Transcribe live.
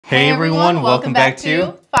Hey everyone, welcome back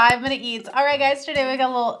to 5 Minute Eats. All right guys, today we got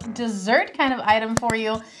a little dessert kind of item for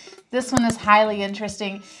you. This one is highly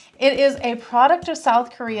interesting. It is a product of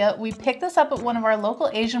South Korea. We picked this up at one of our local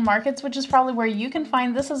Asian markets, which is probably where you can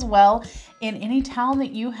find this as well in any town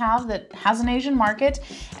that you have that has an Asian market.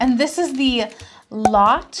 And this is the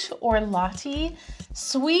Lotte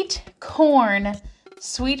sweet corn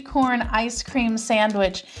ice cream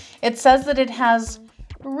sandwich. It says that it has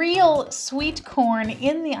real sweet corn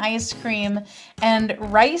in the ice cream and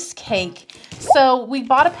rice cake. So we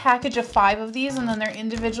bought a package of 5 of these and then they're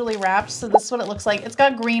individually wrapped. So this is what it looks like. It's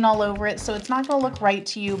got green all over it, so it's not gonna look right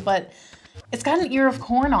to you, but it's got an ear of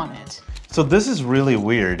corn on it. So this is really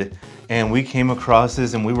weird, and we came across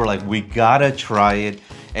this and we were like, we gotta try it.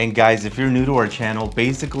 And guys, if you're new to our channel,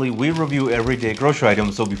 basically we review everyday grocery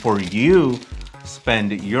items. So before you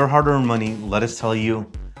spend your hard-earned money, let us tell you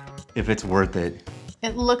if it's worth it.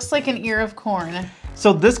 It looks like an ear of corn.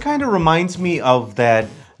 So this kind of reminds me of that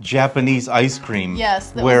Japanese ice cream. Yes,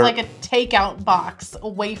 that was like a takeout box, a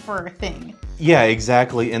wafer thing. Yeah,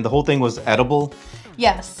 exactly. And the whole thing was edible.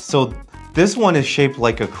 Yes. So this one is shaped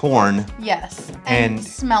like a corn. Yes. And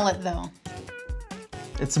smell it though.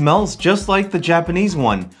 It smells just like the Japanese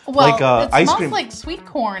one. Well, like it ice smells cream. like sweet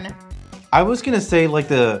corn. I was gonna say like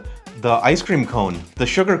the ice cream cone, the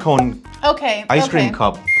sugar cone. Okay. Ice cream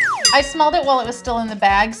cup. I smelled it while it was still in the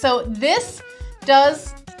bag. So this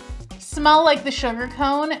does smell like the sugar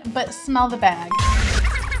cone, but smell the bag.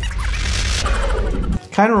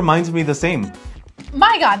 Kind of reminds me the same.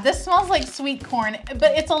 My God, this smells like sweet corn,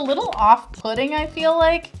 but it's a little off-putting, I feel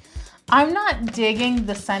like. I'm not digging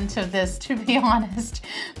the scent of this, to be honest.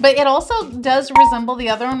 But it also does resemble the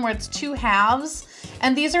other one where it's 2 halves.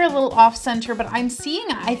 And these are a little off-center, but I'm seeing,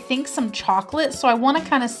 I think, some chocolate. So I want to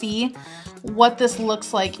kind of see what this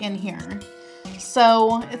looks like in here.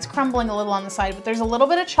 So it's crumbling a little on the side, but there's a little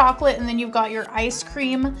bit of chocolate and then you've got your ice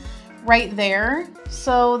cream right there.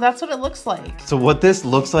 So that's what it looks like. So what this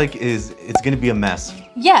looks like is it's gonna be a mess.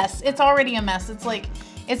 Yes, it's already a mess. It's like,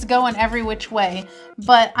 it's going every which way,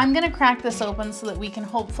 but I'm gonna crack this open so that we can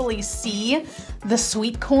hopefully see the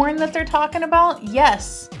sweet corn that they're talking about.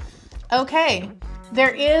 Yes, okay.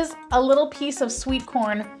 There is a little piece of sweet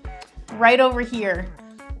corn right over here.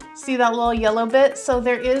 See that little yellow bit? So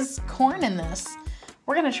there is corn in this.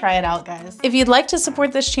 We're gonna try it out, guys. If you'd like to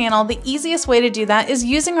support this channel, the easiest way to do that is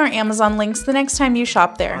using our Amazon links the next time you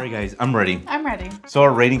shop there. All right, guys, I'm ready. I'm ready. So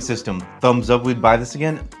our rating system, thumbs up, we'd buy this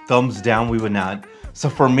again. Thumbs down, we would not. So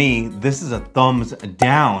for me, this is a thumbs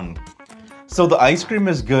down. So the ice cream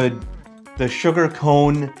is good. The sugar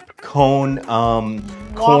corn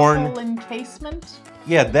waffle encasement.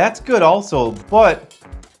 Yeah, that's good also, but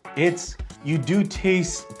you do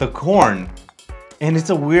taste the corn, and it's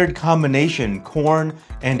a weird combination, corn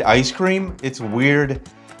and ice cream. It's weird.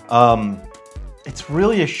 It's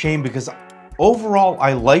really a shame because overall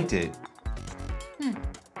I liked it.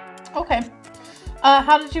 Okay.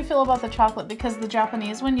 How did you feel about the chocolate? Because the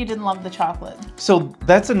Japanese one, you didn't love the chocolate. So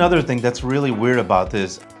that's another thing that's really weird about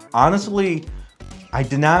this. Honestly, I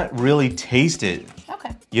did not really taste it.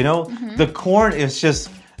 Okay. You know, the corn is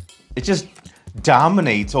it just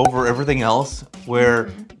dominates over everything else where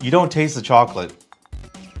you don't taste the chocolate.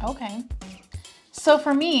 Okay. So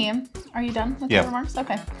for me, are you done with your remarks?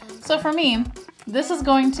 Okay. So for me, this is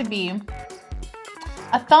going to be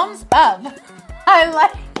a thumbs up. I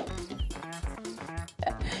like.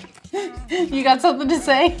 You got something to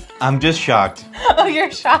say? I'm just shocked. Oh,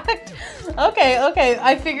 you're shocked? Okay.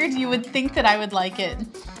 I figured you would think that I would like it.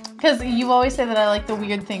 Because you always say that I like the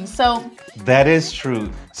weird things, so. That is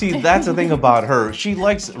true. See, that's the thing about her. She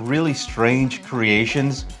likes really strange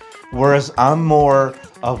creations, whereas I'm more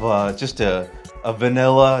of just a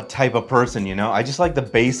vanilla type of person, you know? I just like the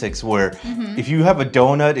basics where if you have a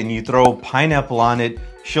donut and you throw pineapple on it,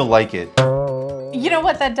 she'll like it. You know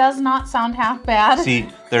what? That does not sound half bad. See,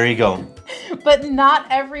 there you go. But not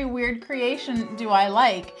every weird creation do I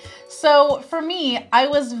like. So for me, I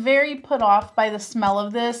was very put off by the smell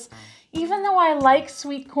of this. Even though I like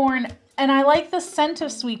sweet corn and I like the scent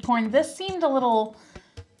of sweet corn, this seemed a little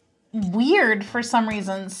weird for some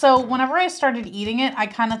reason. So whenever I started eating it, I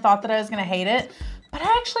kind of thought that I was gonna hate it, but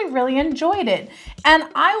I actually really enjoyed it. And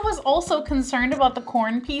I was also concerned about the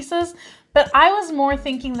corn pieces, but I was more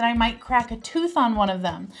thinking that I might crack a tooth on one of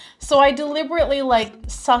them. So I deliberately like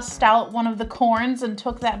sussed out one of the corns and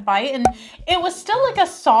took that bite, and it was still like a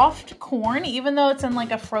soft corn, even though it's in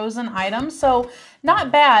like a frozen item. So not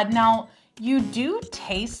bad. Now you do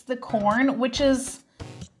taste the corn, which is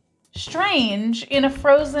strange in a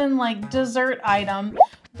frozen like dessert item,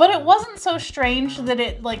 but it wasn't so strange that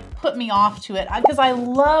it like put me off to it because I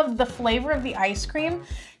loved the flavor of the ice cream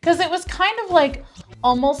because it was kind of like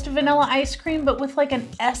almost vanilla ice cream, but with like an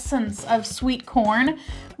essence of sweet corn,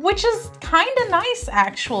 which is kind of nice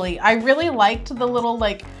actually. I really liked the little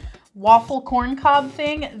like waffle corn cob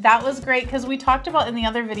thing. That was great because we talked about in the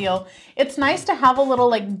other video, it's nice to have a little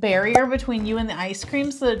like barrier between you and the ice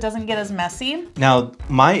cream so that it doesn't get as messy. Now,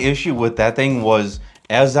 my issue with that thing was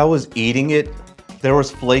as I was eating it, there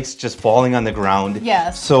was flakes just falling on the ground.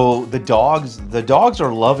 Yes. So the dogs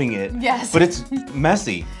are loving it. Yes. But it's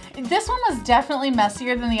messy. This one was definitely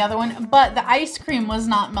messier than the other one, but the ice cream was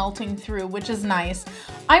not melting through, which is nice.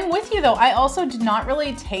 I'm with you though. I also did not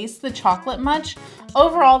really taste the chocolate much.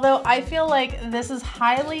 Overall though, I feel like this is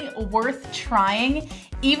highly worth trying.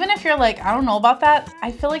 Even if you're like, I don't know about that,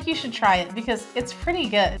 I feel like you should try it because it's pretty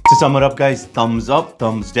good. To sum it up, guys, thumbs up,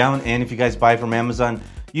 thumbs down, and if you guys buy from Amazon,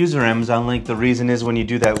 use our Amazon link. The reason is when you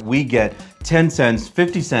do that, we get 10 cents,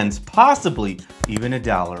 50 cents, possibly even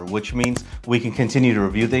 $1, which means we can continue to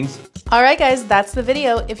review things. All right, guys, that's the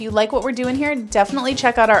video. If you like what we're doing here, definitely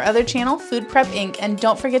check out our other channel, Food Prep Inc. And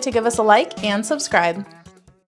don't forget to give us a like and subscribe.